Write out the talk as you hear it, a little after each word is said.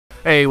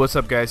Hey, what's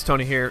up guys?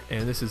 Tony here,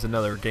 and this is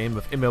another game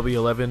of MLB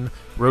 11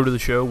 Road to the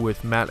Show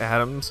with Matt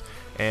Adams.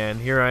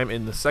 And here I'm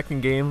in the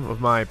second game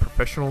of my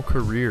professional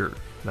career,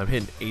 and I'm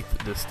hitting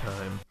 8th this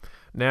time.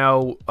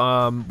 Now,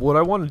 what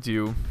I want to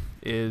do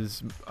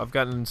is, I've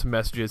gotten some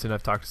messages and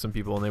I've talked to some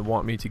people and they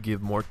want me to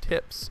give more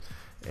tips.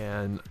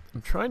 And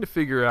I'm trying to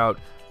figure out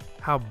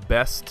how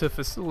best to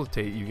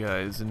facilitate you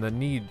guys and the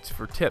need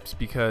for tips,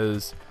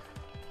 because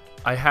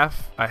I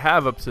have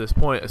up to this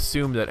point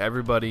assumed that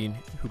everybody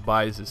who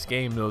buys this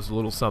game knows a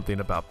little something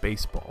about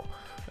baseball,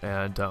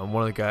 and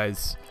one of the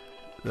guys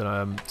that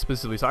I'm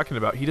specifically talking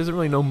about, he doesn't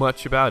really know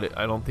much about it.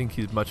 I don't think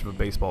he's much of a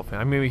baseball fan.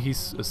 I mean, maybe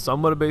he's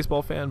somewhat a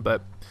baseball fan,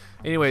 but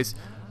anyways,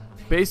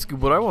 basically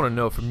what I want to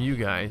know from you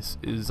guys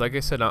is, like I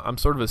said, I'm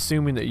sort of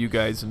assuming that you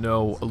guys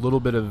know a little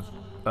bit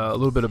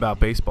about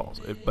baseball.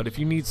 But if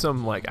you need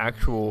some like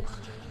actual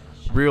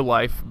real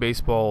life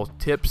baseball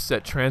tips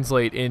that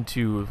translate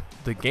into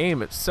the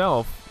game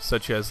itself,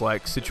 such as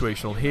like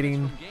situational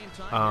hitting,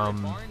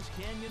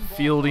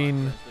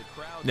 fielding.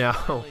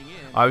 Now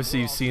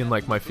obviously you've seen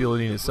like my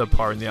fielding is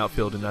subpar in the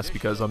outfield, and that's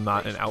because I'm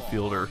not an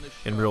outfielder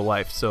in real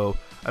life, so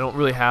I don't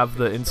really have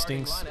the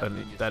instincts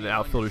that an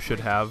outfielder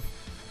should have,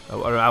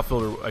 or an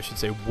outfielder I should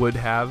say would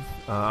have.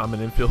 I'm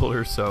an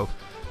infielder, so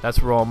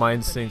that's where all my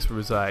instincts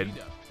reside.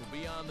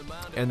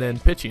 And then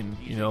pitching,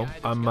 you know,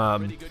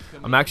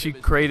 I'm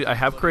actually I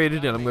have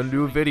created, and I'm going to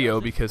do a video,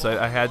 because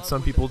I had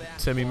some people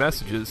send me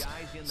messages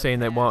saying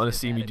they want to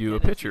see me do a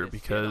pitcher,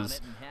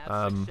 because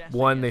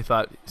one, they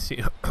thought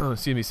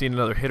seeing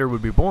another hitter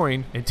would be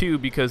boring, and two,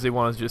 because they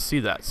want to just see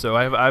that. So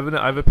I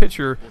have a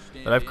pitcher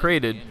that I've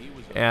created,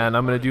 and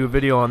I'm going to do a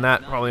video on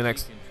that probably the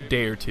next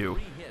day or two.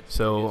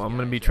 So I'm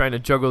going to be trying to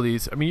juggle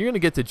these. I mean, you're going to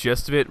get the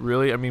gist of it,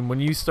 really. I mean, when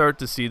you start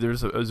to see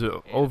there's an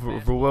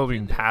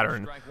overwhelming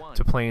pattern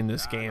to playing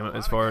this game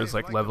as far as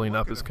like leveling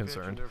up is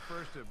concerned.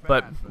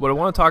 But what I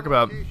want to talk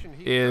about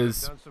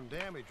is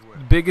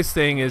the biggest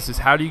thing is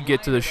how do you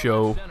get to the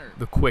show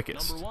the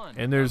quickest?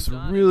 And there's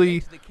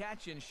really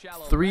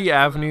 3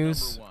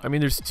 avenues. I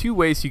mean, there's 2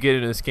 ways you get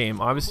into this game.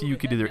 Obviously, you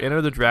could either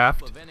enter the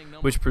draft,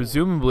 which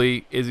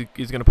presumably is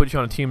going to put you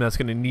on a team that's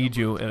going to need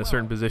you in a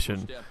certain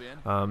position.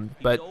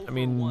 But I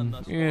mean,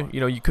 you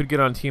know, you could get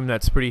on a team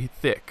that's pretty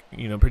thick,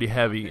 you know, pretty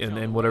heavy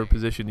in whatever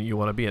position that you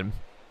want to be in.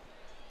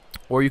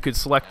 Or you could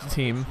select a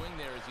team.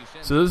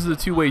 So those are the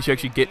 2 ways you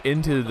actually get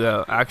into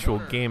the actual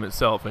game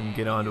itself and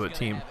get onto a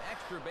team.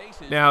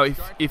 Now,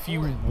 if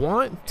you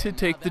want to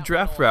take the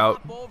draft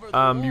route,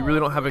 you really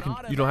don't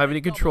have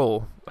any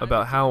control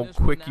about how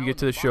quick you get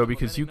to the show,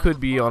 because you could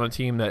be on a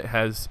team that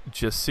has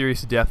just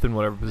serious depth in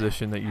whatever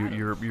position that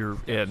you're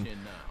in.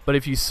 But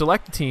if you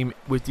select a team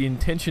with the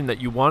intention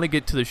that you want to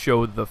get to the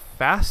show the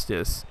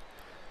fastest,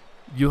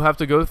 you'll have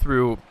to go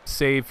through,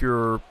 say if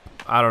you're,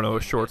 I don't know,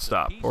 a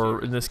shortstop,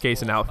 or in this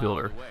case an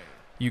outfielder.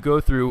 You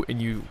go through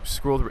and you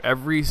scroll through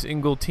every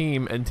single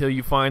team until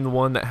you find the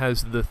one that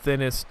has the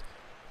thinnest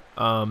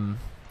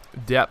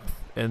depth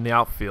in the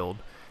outfield,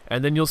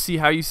 and then you'll see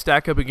how you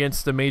stack up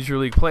against the major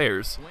league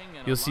players.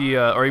 You'll see,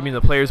 or you mean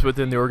the players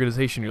within the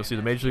organization. You'll see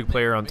the major league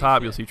player on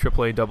top, you'll see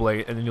AAA,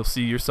 AA, and then you'll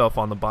see yourself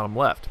on the bottom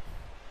left.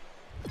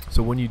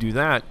 So when you do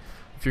that,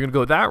 if you're going to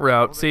go that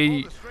route,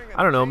 say,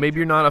 I don't know, maybe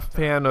you're not a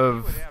fan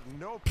of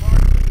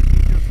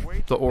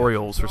the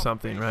Orioles or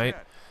something, right?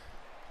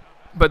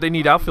 But they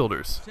need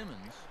outfielders,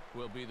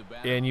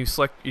 and you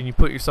select and you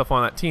put yourself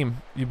on that team.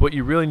 What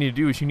you really need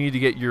to do is you need to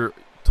get your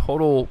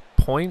total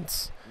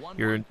points,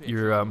 your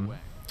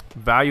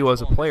value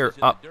as a player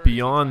up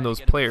beyond those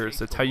players.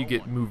 That's how you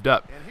get moved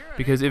up.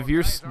 Because if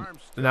you're,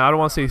 now I don't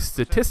want to say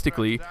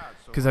statistically,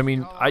 because I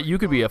mean you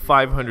could be a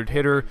 500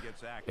 hitter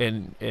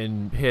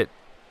and hit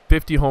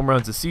 50 home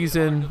runs a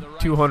season,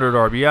 200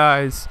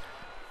 RBIs,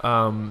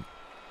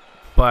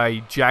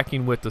 by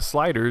jacking with the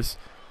sliders.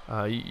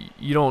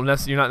 You're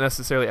not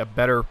necessarily a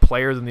better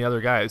player than the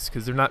other guys,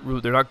 because they're not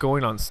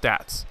going on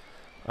stats.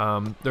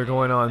 They're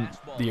going on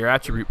your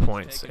attribute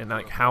points and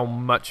like how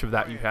much of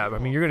that you have. I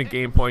mean, you're going to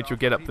gain points, you'll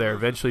get up there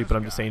eventually, but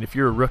I'm just saying, if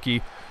you're a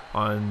rookie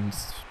on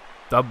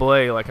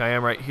AA like I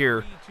am right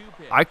here,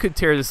 I could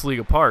tear this league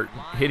apart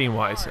hitting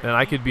wise, and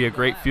I could be a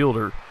great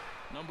fielder,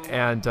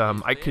 and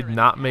I could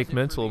not make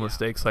mental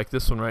mistakes like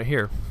this one right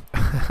here.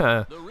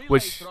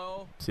 Which,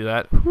 see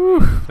that?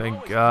 Whew,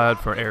 thank God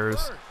for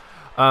errors.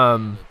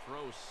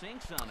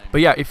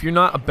 But yeah, if you're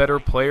not a better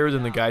player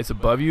than the guys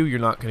above you, you're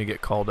not going to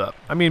get called up.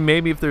 I mean,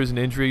 maybe if there's an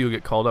injury, you'll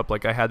get called up.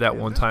 Like I had that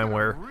one time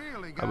where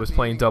I was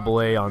playing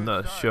AA on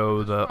the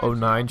show, the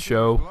 09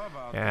 show,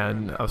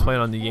 and I was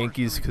playing on the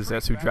Yankees because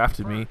that's who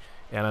drafted me.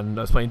 And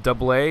I was playing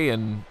AA,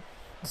 and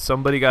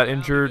somebody got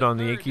injured on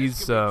the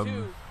Yankees.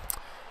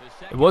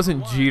 It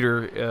wasn't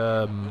Jeter.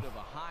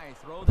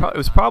 It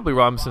was probably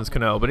Robinson's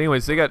Cano. But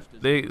anyways,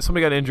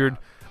 somebody got injured.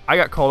 I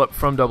got called up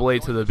from AA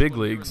to the big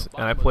leagues,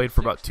 and I played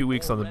for about 2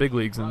 weeks on the big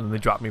leagues, and then they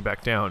dropped me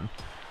back down.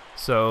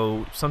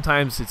 So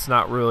sometimes it's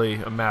not really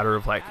a matter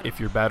of like if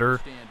you're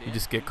better, you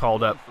just get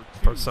called up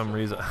for some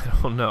reason. I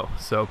don't know.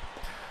 So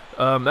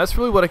that's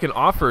really what I can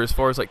offer as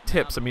far as like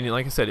tips. I mean,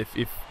 like I said,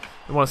 if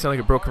don't want to sound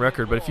like a broken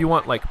record, but if you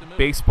want like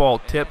baseball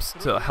tips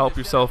to help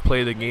yourself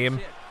play the game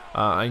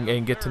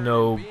and get to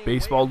know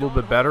baseball a little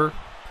bit better,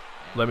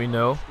 let me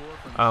know.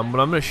 What I'm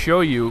going to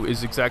show you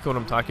is exactly what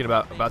I'm talking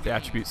about the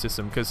attribute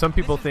system, because some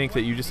people think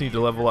that you just need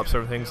to level up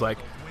certain things like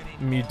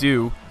you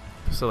do,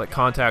 so like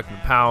contact and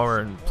power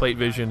and plate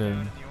vision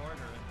and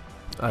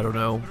I don't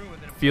know,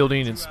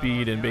 fielding and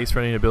speed and base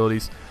running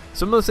abilities.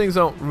 Some of those things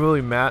don't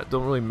really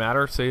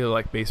matter. Say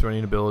like base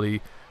running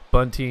ability,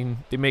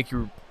 bunting,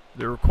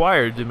 they're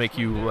required to make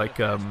you like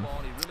you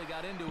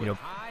know,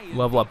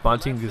 level up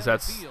bunting, because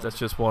that's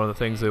just one of the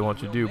things they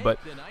want you to do. But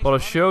what I'll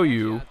show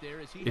you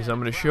is I'm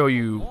going to show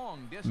you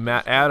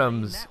Matt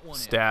Adams'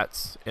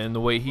 stats and the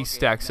way he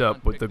stacks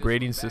up with the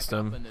grading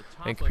system,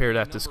 and compare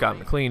that to Scott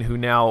McLean, who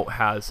now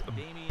has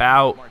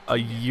about a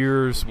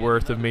year's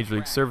worth of Major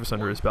League service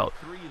under his belt.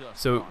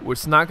 So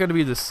it's not going to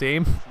be the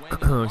same.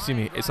 Excuse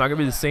me. It's not going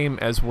to be the same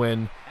as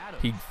when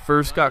he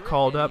first got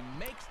called up,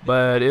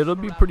 but it'll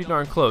be pretty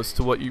darn close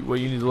to what you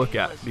need to look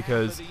at,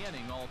 because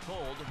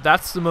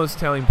that's the most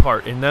telling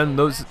part. And then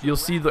you'll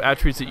see the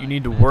attributes that you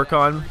need to work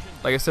on.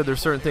 Like I said,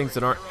 there's certain things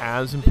that aren't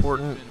as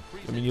important.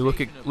 I mean, you look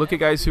at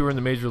guys who are in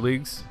the major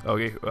leagues.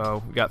 Okay,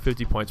 we got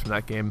 50 points from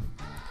that game.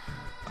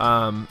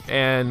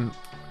 And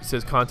it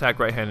says contact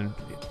right-handed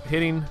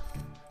hitting,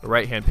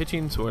 right-hand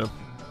pitching. So we're gonna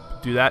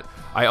do that.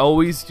 I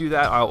always do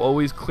that. I'll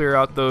always clear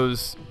out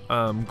those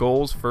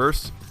goals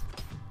first,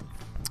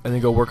 and then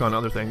go work on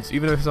other things,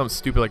 even if it's something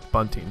stupid like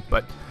bunting.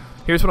 But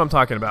here's what I'm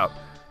talking about.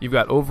 You've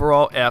got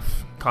overall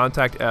F,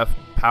 contact F,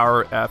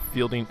 power F,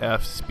 fielding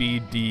F,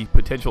 speed D,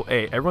 potential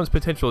A. Everyone's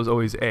potential is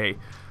always A.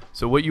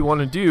 So what you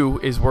want to do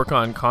is work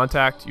on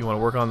contact. You want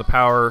to work on the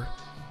power,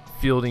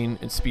 fielding,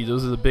 and speed.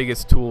 Those are the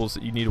biggest tools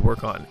that you need to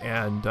work on.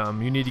 And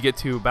you need to get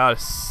to about a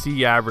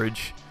C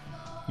average.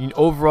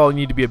 Overall, you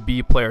need to be a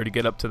B player to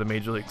get up to the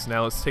major leagues.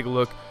 Now let's take a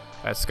look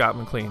at Scott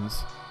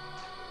McLean's.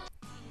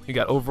 You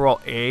got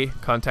overall A,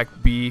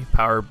 contact B,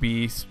 power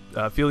B,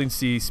 fielding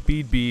C,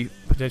 speed B,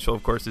 potential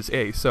of course is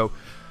A. So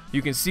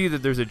you can see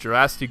that there's a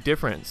drastic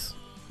difference,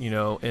 you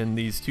know, in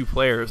these two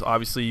players.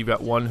 Obviously you've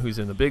got one who's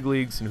in the big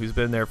leagues and who's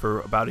been there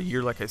for about a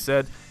year, like I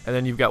said, and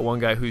then you've got one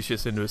guy who's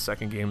just into his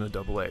second game in the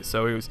AA.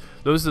 So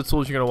those are the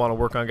tools you're going to want to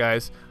work on,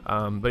 guys.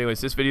 But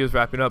anyways, this video is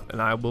wrapping up,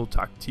 and I will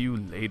talk to you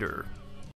later.